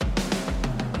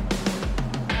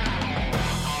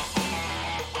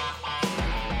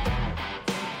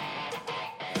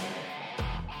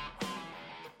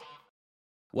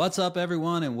What's up,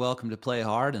 everyone, and welcome to Play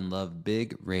Hard and Love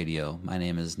Big Radio. My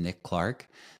name is Nick Clark.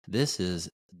 This is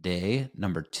day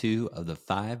number 2 of the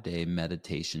 5-day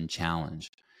meditation challenge.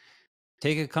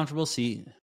 Take a comfortable seat,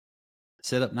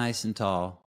 sit up nice and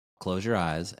tall, close your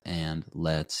eyes, and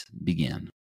let's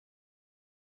begin.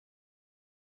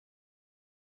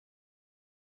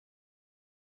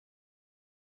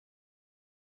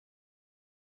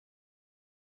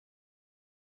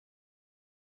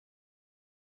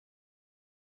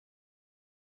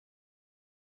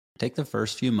 Take the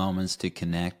first few moments to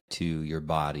connect to your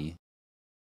body.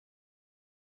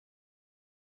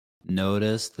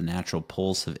 Notice the natural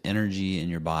pulse of energy in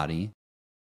your body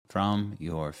from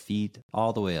your feet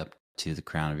all the way up to the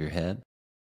crown of your head.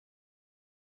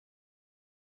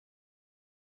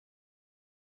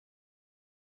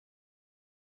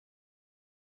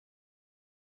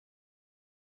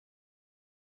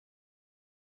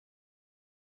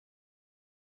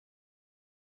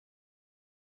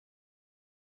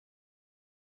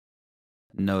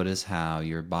 Notice how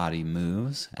your body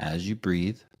moves as you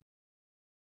breathe.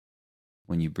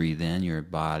 When you breathe in, your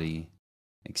body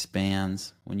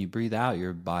expands. When you breathe out,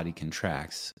 your body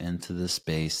contracts into the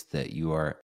space that you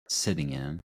are sitting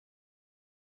in.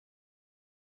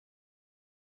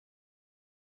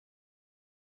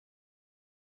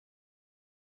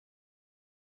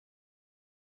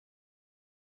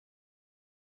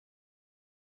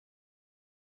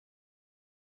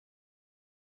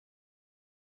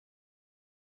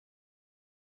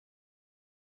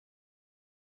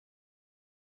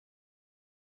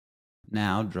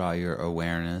 Now draw your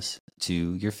awareness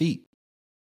to your feet.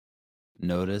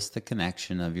 Notice the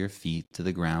connection of your feet to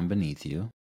the ground beneath you.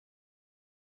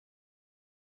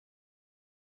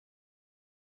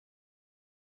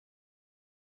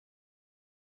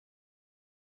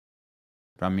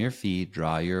 From your feet,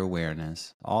 draw your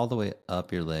awareness all the way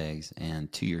up your legs and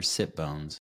to your sit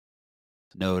bones.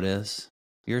 Notice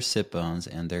your sit bones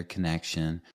and their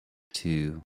connection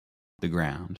to the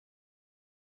ground.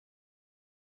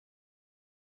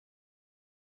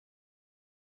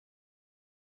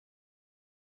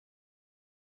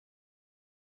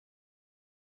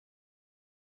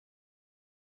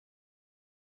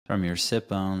 From your sit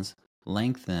bones,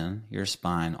 lengthen your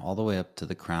spine all the way up to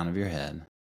the crown of your head.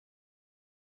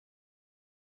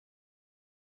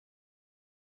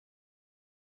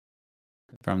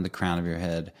 From the crown of your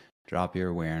head, drop your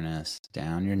awareness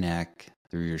down your neck,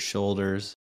 through your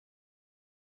shoulders,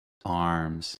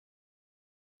 arms,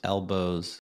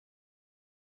 elbows,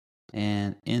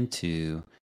 and into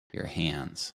your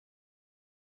hands.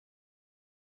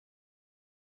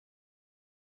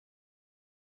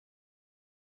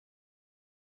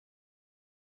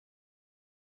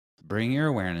 Bring your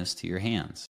awareness to your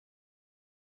hands.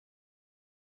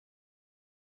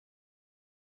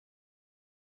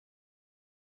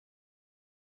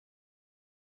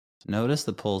 Notice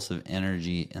the pulse of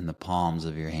energy in the palms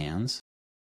of your hands.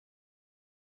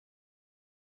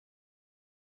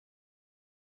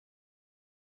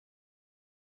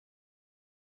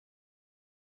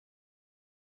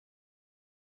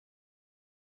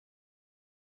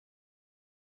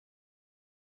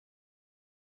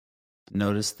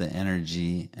 Notice the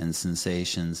energy and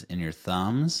sensations in your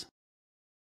thumbs,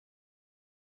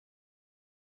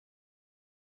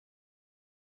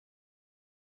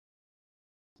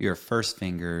 your first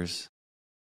fingers,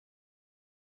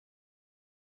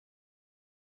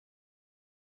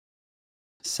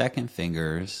 second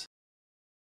fingers,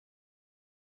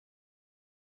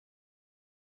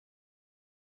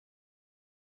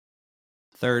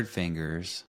 third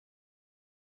fingers,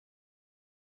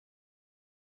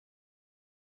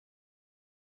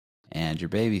 and your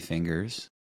baby fingers.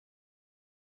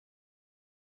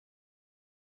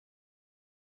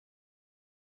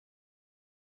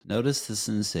 Notice the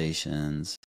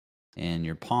sensations in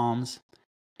your palms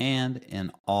and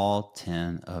in all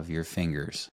 10 of your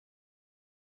fingers.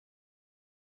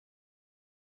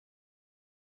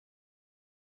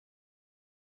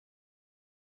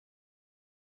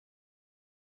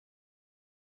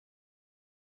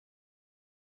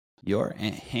 Your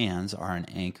hands are an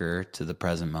anchor to the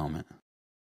present moment.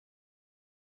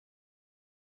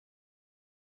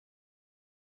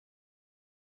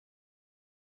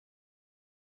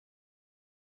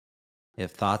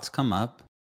 If thoughts come up,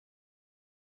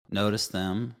 notice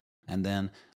them and then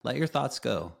let your thoughts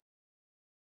go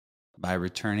by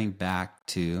returning back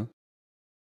to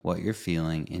what you're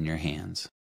feeling in your hands.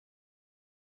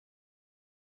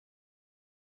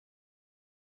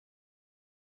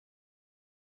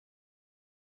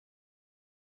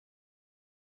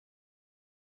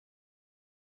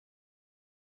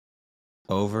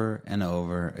 Over and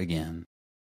over again.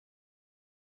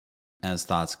 as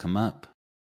thoughts come up.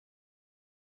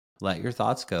 Let your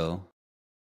thoughts go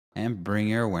and bring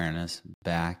your awareness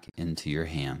back into your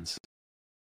hands.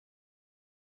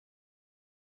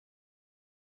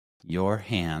 Your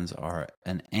hands are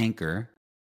an anchor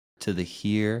to the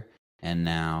here and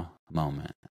now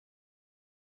moment.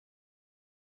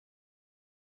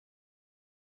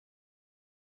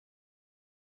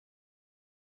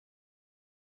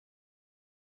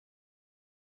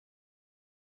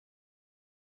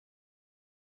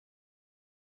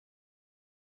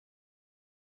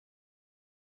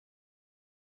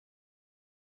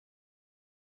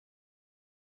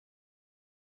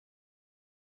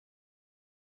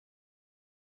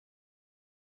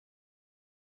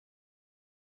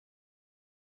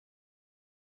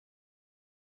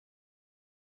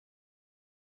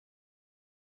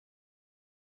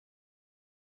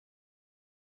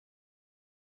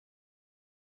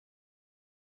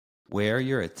 Where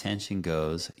your attention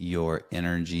goes, your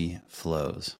energy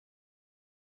flows.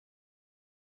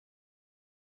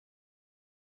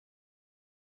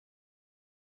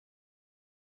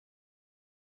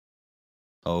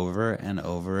 Over and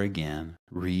over again,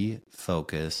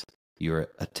 refocus your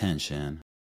attention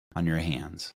on your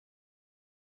hands.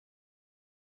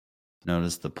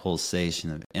 Notice the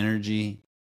pulsation of energy,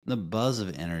 the buzz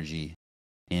of energy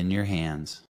in your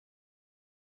hands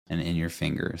and in your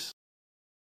fingers.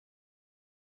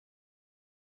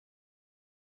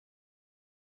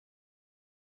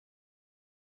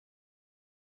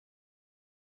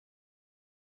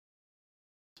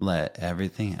 Let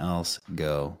everything else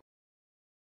go.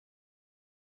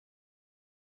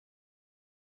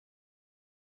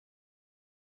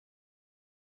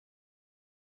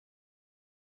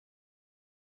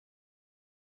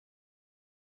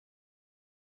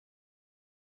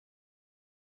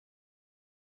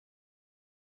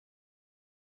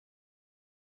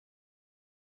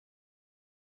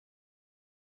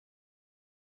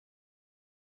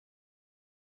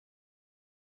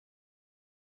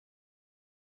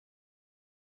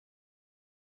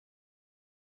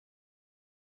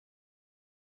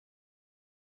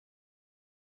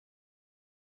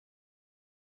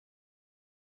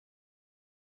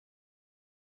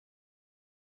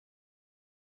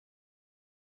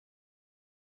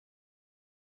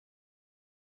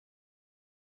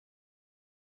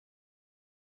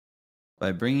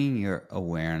 By bringing your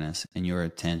awareness and your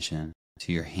attention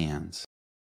to your hands,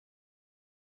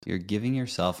 you're giving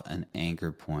yourself an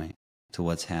anchor point to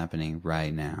what's happening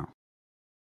right now.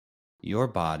 Your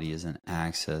body is an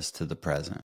access to the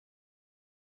present.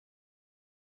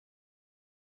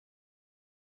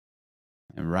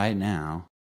 And right now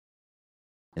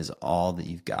is all that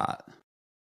you've got.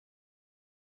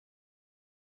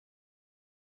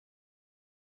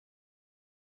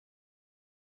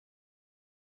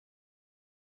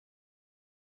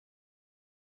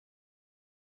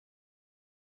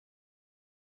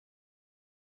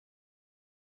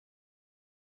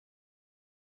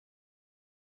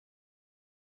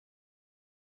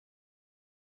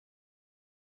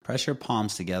 Press your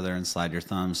palms together and slide your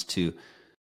thumbs to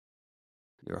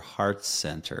your heart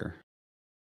center.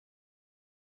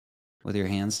 With your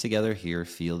hands together here,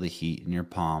 feel the heat in your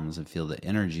palms and feel the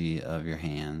energy of your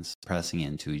hands pressing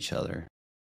into each other.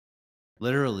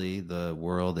 Literally, the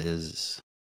world is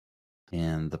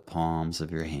in the palms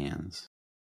of your hands.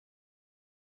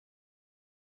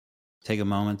 Take a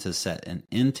moment to set an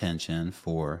intention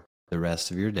for the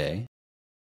rest of your day.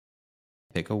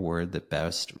 Pick a word that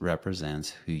best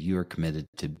represents who you are committed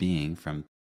to being from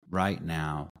right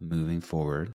now moving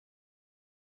forward.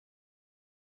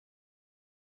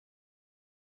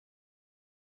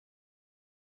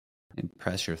 And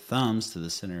press your thumbs to the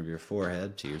center of your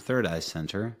forehead, to your third eye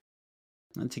center.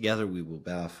 And together we will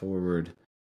bow forward.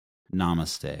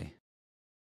 Namaste.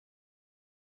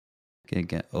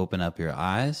 Okay, open up your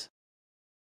eyes.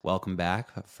 Welcome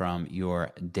back from your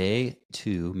day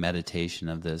 2 meditation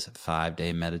of this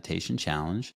 5-day meditation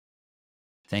challenge.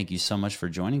 Thank you so much for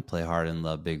joining Play Hard and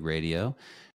Love Big Radio.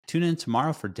 Tune in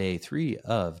tomorrow for day 3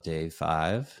 of day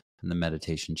 5 in the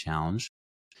meditation challenge.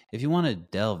 If you want to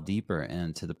delve deeper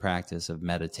into the practice of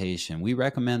meditation, we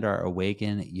recommend our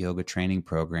Awaken Yoga Training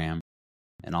Program,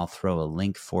 and I'll throw a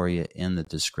link for you in the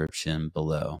description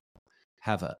below.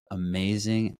 Have an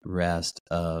amazing rest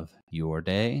of your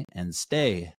day and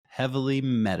stay heavily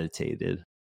meditated.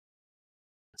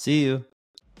 See you.